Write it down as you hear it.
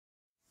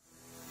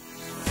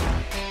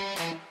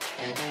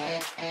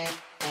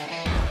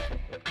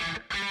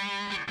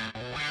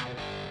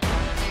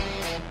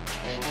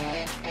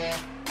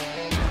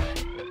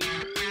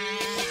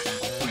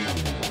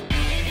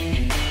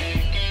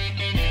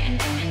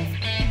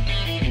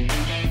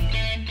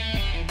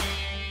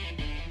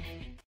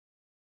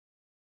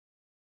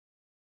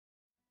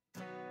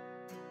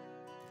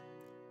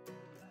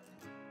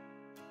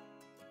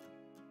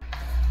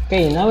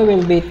Okay, now we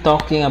will be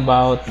talking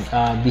about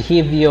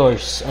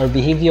behaviors or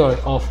behavior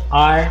of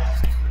R,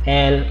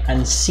 L,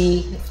 and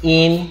C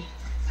in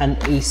an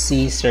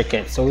AC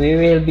circuit. So we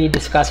will be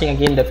discussing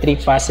again the three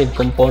passive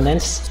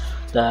components,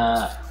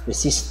 the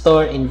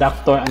resistor,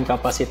 inductor, and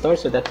capacitor.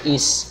 So that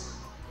is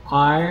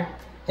R,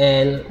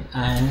 L,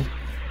 and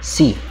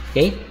C.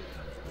 Okay.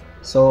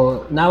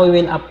 So now we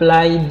will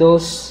apply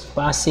those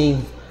passive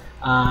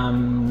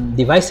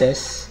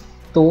devices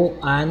to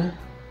an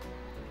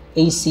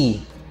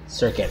AC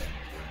circuit.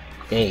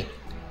 Okay,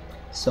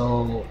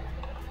 so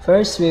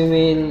first we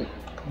will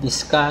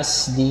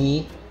discuss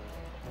the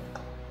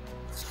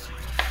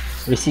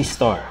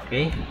resistor.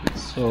 Okay,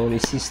 so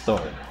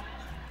resistor.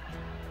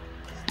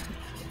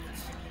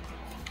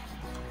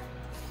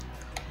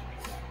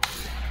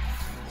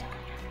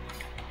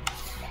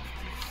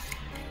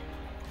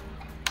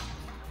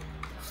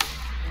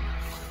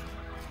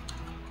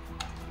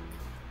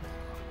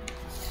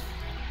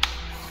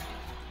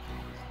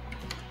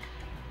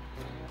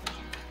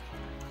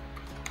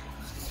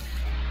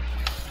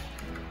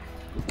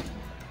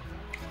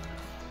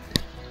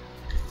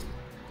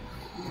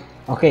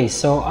 Okay,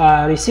 so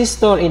a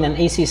resistor in an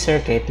AC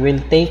circuit will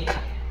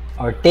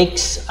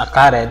takes a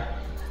current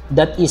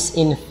that is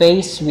in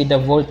phase with the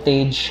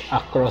voltage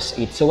across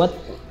it. So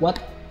what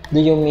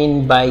do you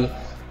mean by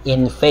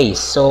in phase?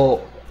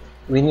 So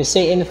when we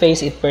say in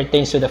phase, it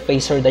pertains to the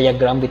phasor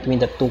diagram between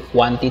the two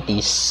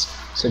quantities.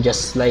 So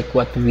just like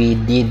what we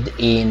did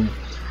in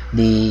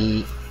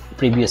the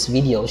previous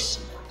videos.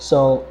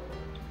 So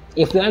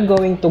if we are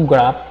going to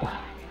graph,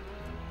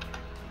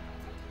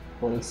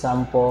 for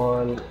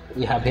example,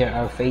 we have here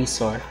our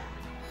phasor.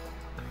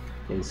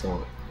 Okay,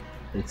 so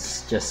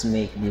let's just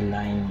make the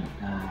line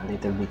a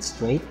little bit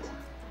straight.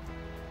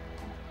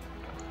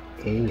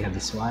 Okay, we have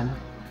this one.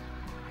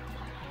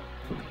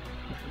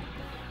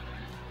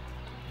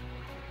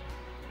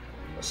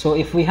 So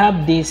if we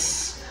have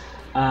this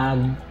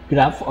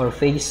graph or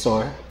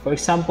phasor, for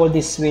example,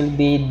 this will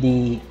be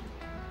the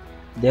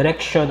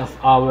direction of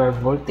our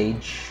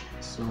voltage.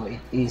 So it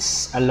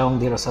is along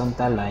the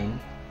horizontal line.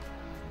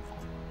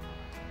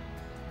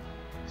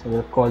 So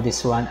we'll call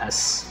this one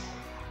as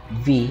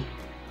V.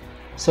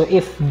 So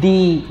if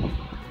the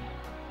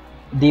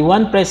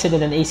one present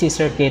in an AC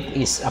circuit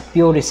is a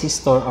pure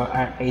resistor or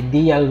an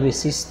ideal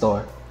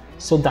resistor,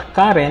 so the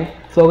current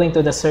flowing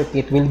to the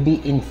circuit will be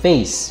in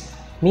phase,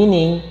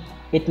 meaning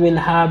it will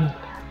have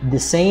the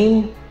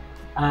same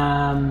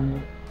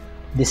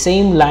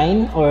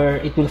line, or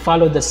it will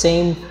follow the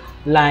same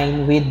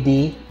line with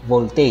the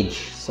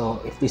voltage.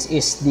 So if this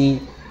is the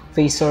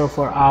phasor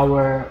for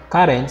our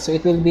current, so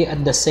it will be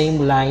at the same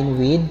line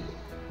with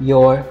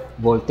your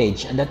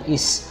voltage, and that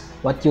is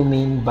what you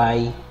mean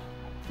by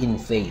in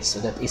phase.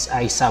 So that is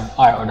I sub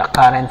R, or the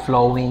current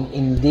flowing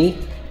in the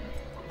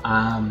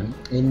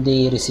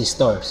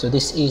resistor. So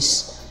this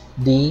is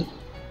the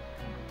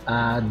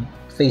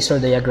phasor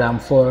diagram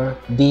for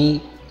the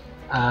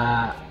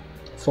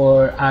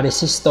for a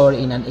resistor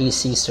in an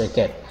AC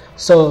circuit.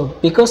 So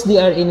because they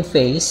are in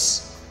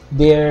phase,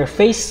 their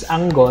phase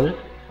angle,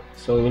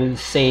 so we'll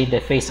say the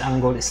phase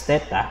angle is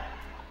theta.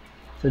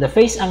 So the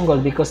phase angle,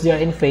 because they are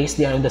in phase,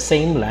 they are on the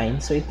same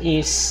line, so it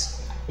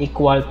is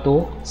equal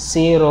to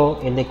 0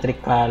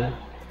 electrical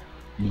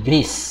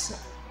degrees.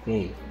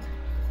 Okay.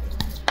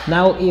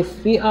 Now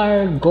if we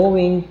are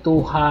going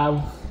to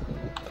have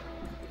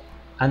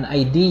an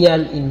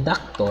ideal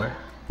inductor,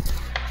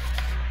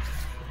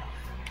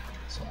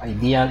 so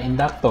ideal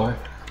inductor,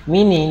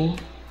 meaning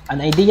an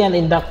ideal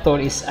inductor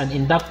is an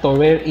inductor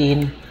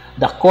wherein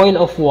the coil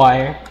of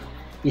wire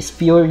is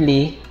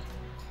purely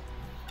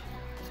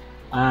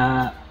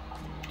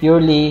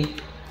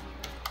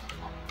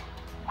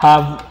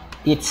have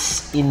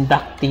its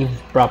inductive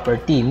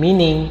property,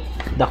 meaning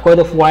the coil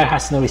of wire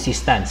has no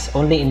resistance,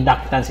 only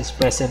inductance is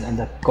present in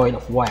the coil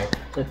of wire.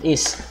 That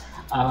is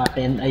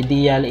an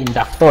ideal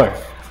inductor.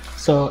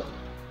 So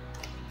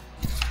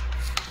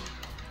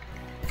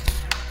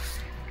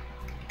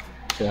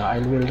I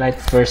will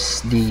write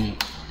first the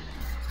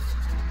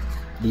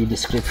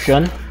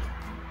description.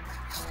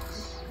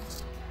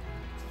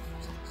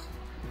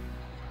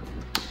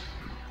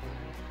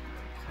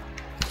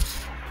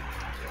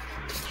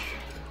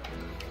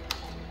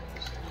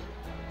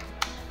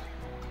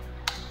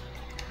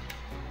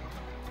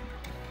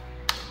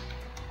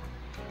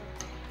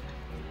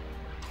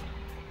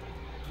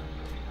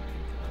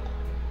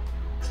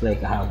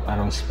 Like I have a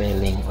wrong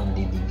spelling on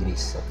the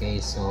degrees.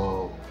 Okay,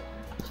 so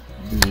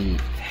the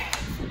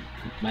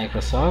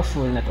Microsoft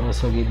will not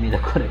also give me the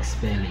correct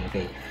spelling.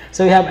 Okay,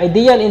 so we have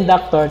ideal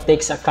inductor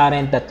takes a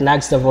current that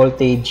lags the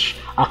voltage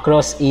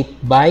across it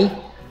by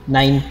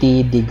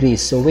 90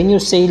 degrees. So when you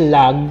say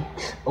lag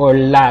or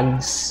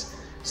lags,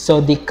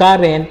 so the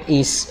current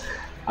is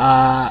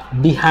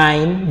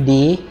behind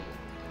the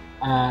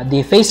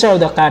phasor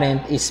of the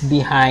current is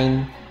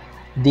behind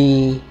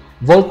the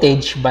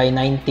voltage by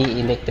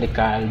 90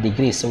 electrical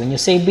degrees. So when you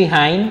say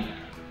behind,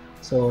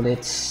 so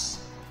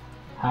let's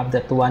have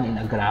that one in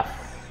a graph.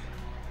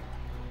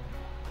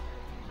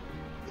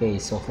 Okay,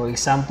 so for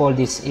example,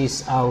 this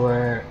is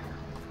our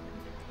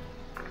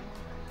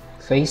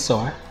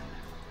phasor.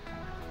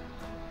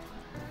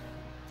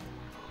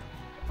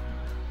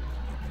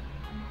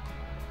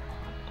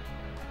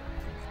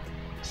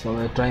 So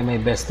I'll try my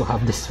best to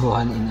have this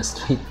one in a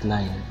straight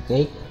line.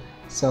 Okay,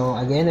 so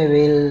again, I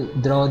will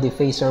draw the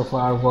phasor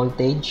for our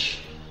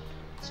voltage.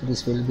 So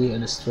this will be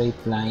on a straight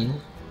line.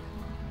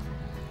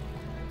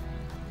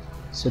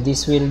 So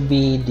this will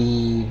be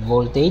the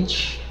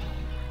voltage,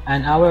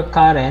 and our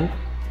current,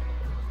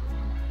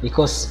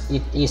 because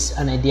it is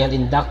an ideal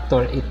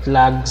inductor, it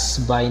lags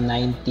by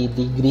 90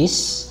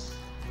 degrees.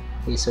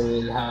 Okay, so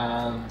we'll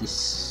have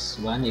this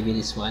one, maybe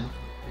this one.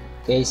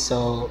 Okay,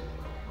 so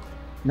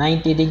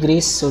 90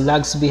 degrees, so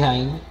lags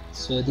behind.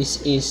 So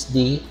this is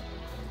the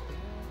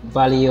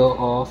value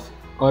of,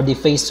 or the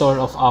phasor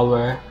of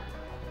our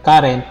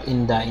current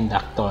in the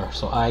inductor.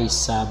 So I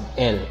sub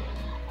L.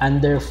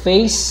 And their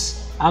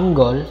phase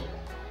angle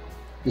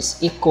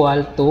is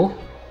equal to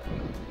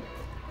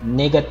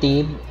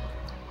negative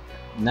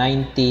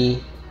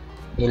 90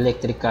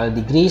 electrical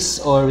degrees,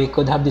 or we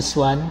could have this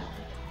one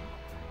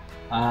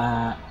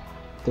to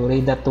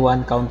read that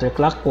one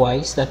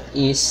counterclockwise, that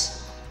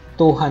is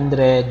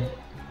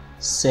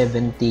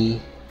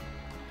 270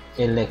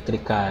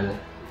 electrical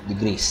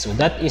degrees. So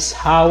that is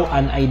how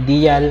an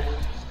ideal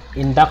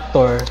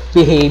inductor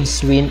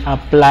behaves when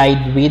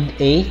applied with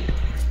a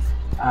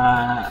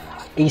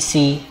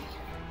AC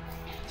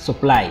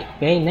supply.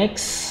 Okay,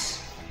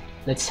 next,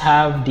 let's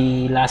have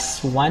the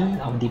last one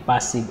of the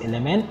passive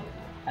element,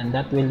 and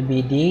that will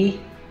be the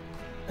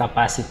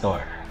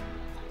capacitor.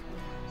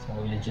 So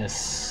we'll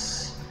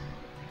just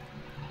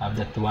have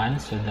that one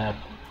so that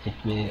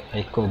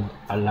I could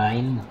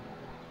align.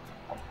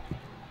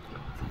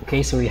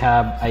 Okay, so we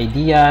have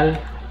ideal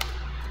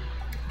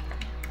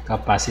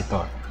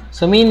capacitor.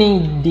 So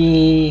meaning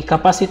the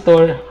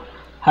capacitor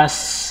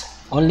has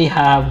only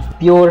have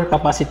pure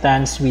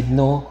capacitance with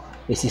no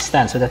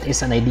resistance. So that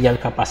is an ideal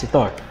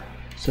capacitor.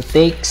 So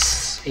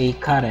takes a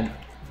current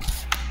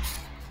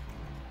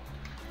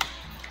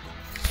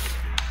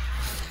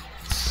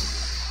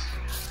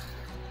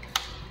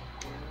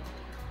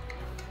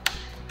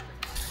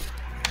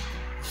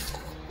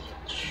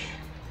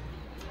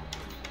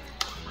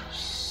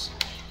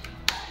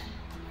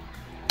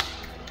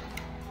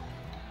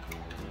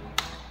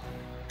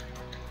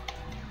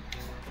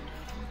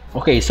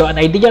Okay, so an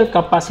ideal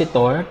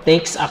capacitor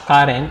takes a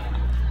current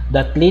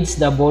that leads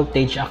the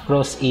voltage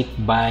across it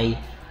by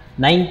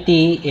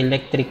 90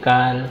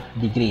 electrical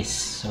degrees.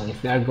 So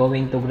if we are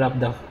going to graph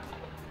the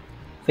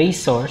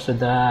phasor, so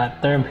the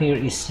term here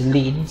is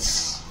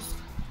leads.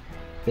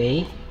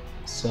 Okay,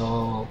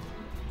 so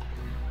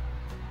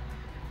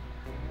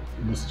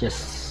let's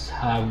just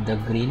have the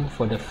green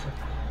for the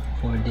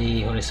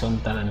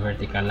horizontal and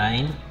vertical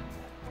line.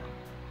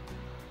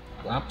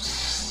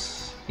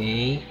 Oops.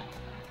 Okay.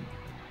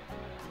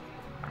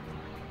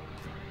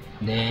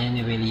 Then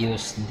we will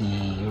use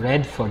the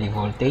red for the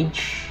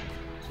voltage.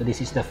 So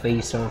this is the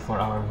phasor for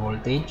our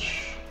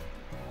voltage.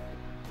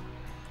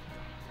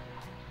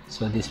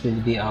 So this will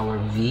be our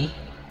V.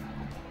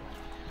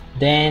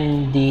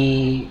 Then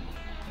the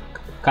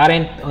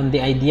current on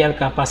the ideal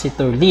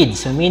capacitor leads,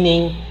 so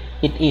meaning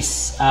it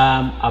is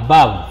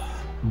above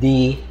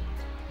the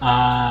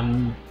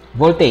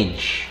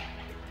voltage.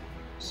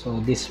 So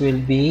this will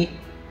be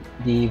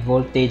the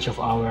voltage of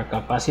our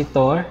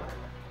capacitor.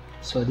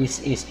 So this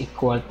is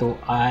equal to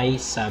I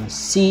sub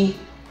C,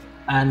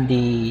 and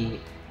the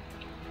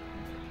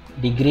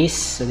degrees,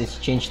 so let's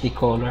change the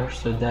color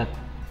so that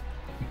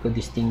we could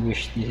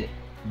distinguish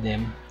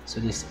them.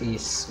 So this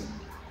is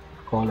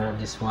color of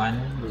this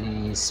one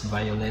is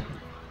violet.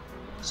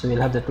 So we'll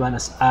have that one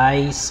as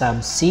I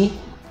sub C.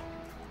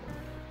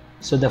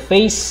 So the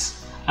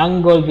phase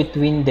angle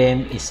between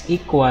them is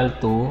equal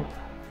to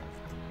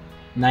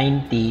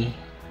 90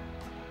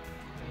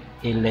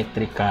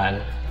 electrical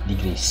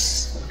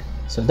degrees.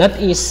 So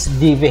that is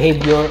the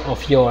behavior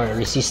of your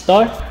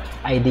resistor,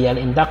 ideal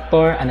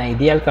inductor, and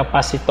ideal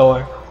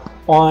capacitor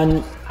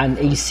on an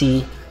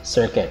AC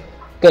circuit.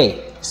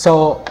 Okay,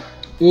 so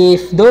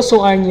if those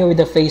who are new with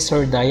the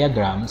phasor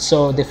diagram,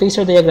 so the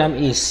phasor diagram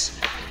is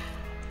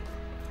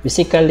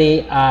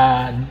basically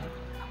an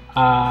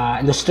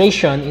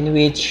illustration in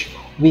which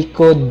we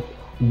could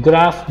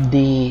graph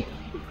the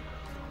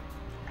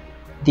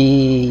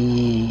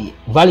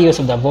values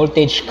of the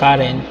voltage,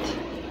 current,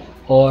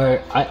 or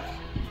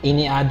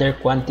any other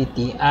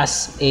quantity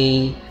as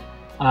a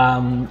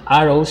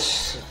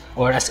arrows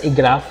or as a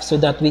graph, so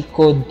that we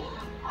could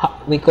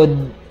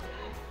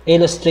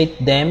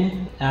illustrate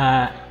them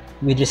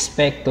with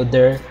respect to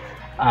their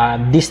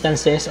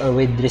distances, or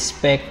with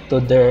respect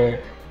to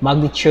their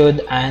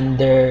magnitude and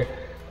their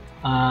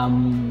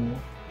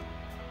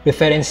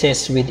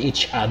references with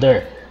each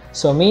other.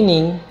 So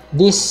meaning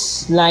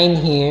this line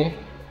here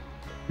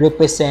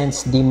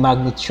represents the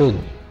magnitude.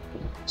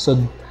 So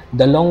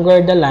the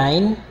longer the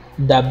line,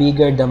 the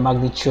bigger the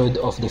magnitude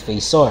of the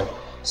phasor.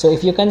 So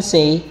if you can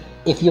see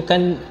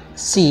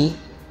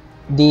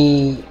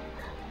the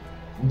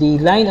the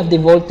line of the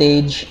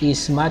voltage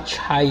is much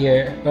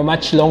higher or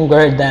much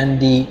longer than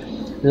the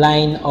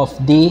line of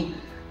the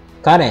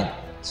current.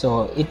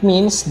 So it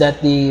means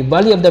that the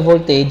value of the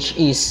voltage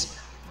is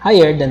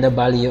higher than the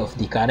value of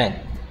the current.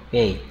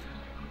 Okay.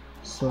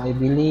 So I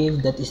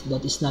believe that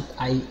is not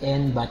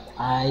IN but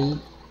IL.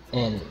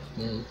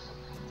 Okay.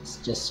 Let's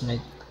just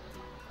write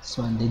this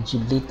one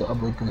legibly to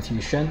avoid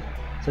confusion.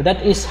 So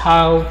that is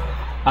how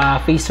a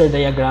phasor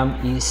diagram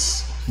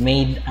is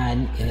made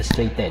and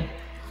illustrated.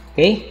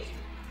 Okay.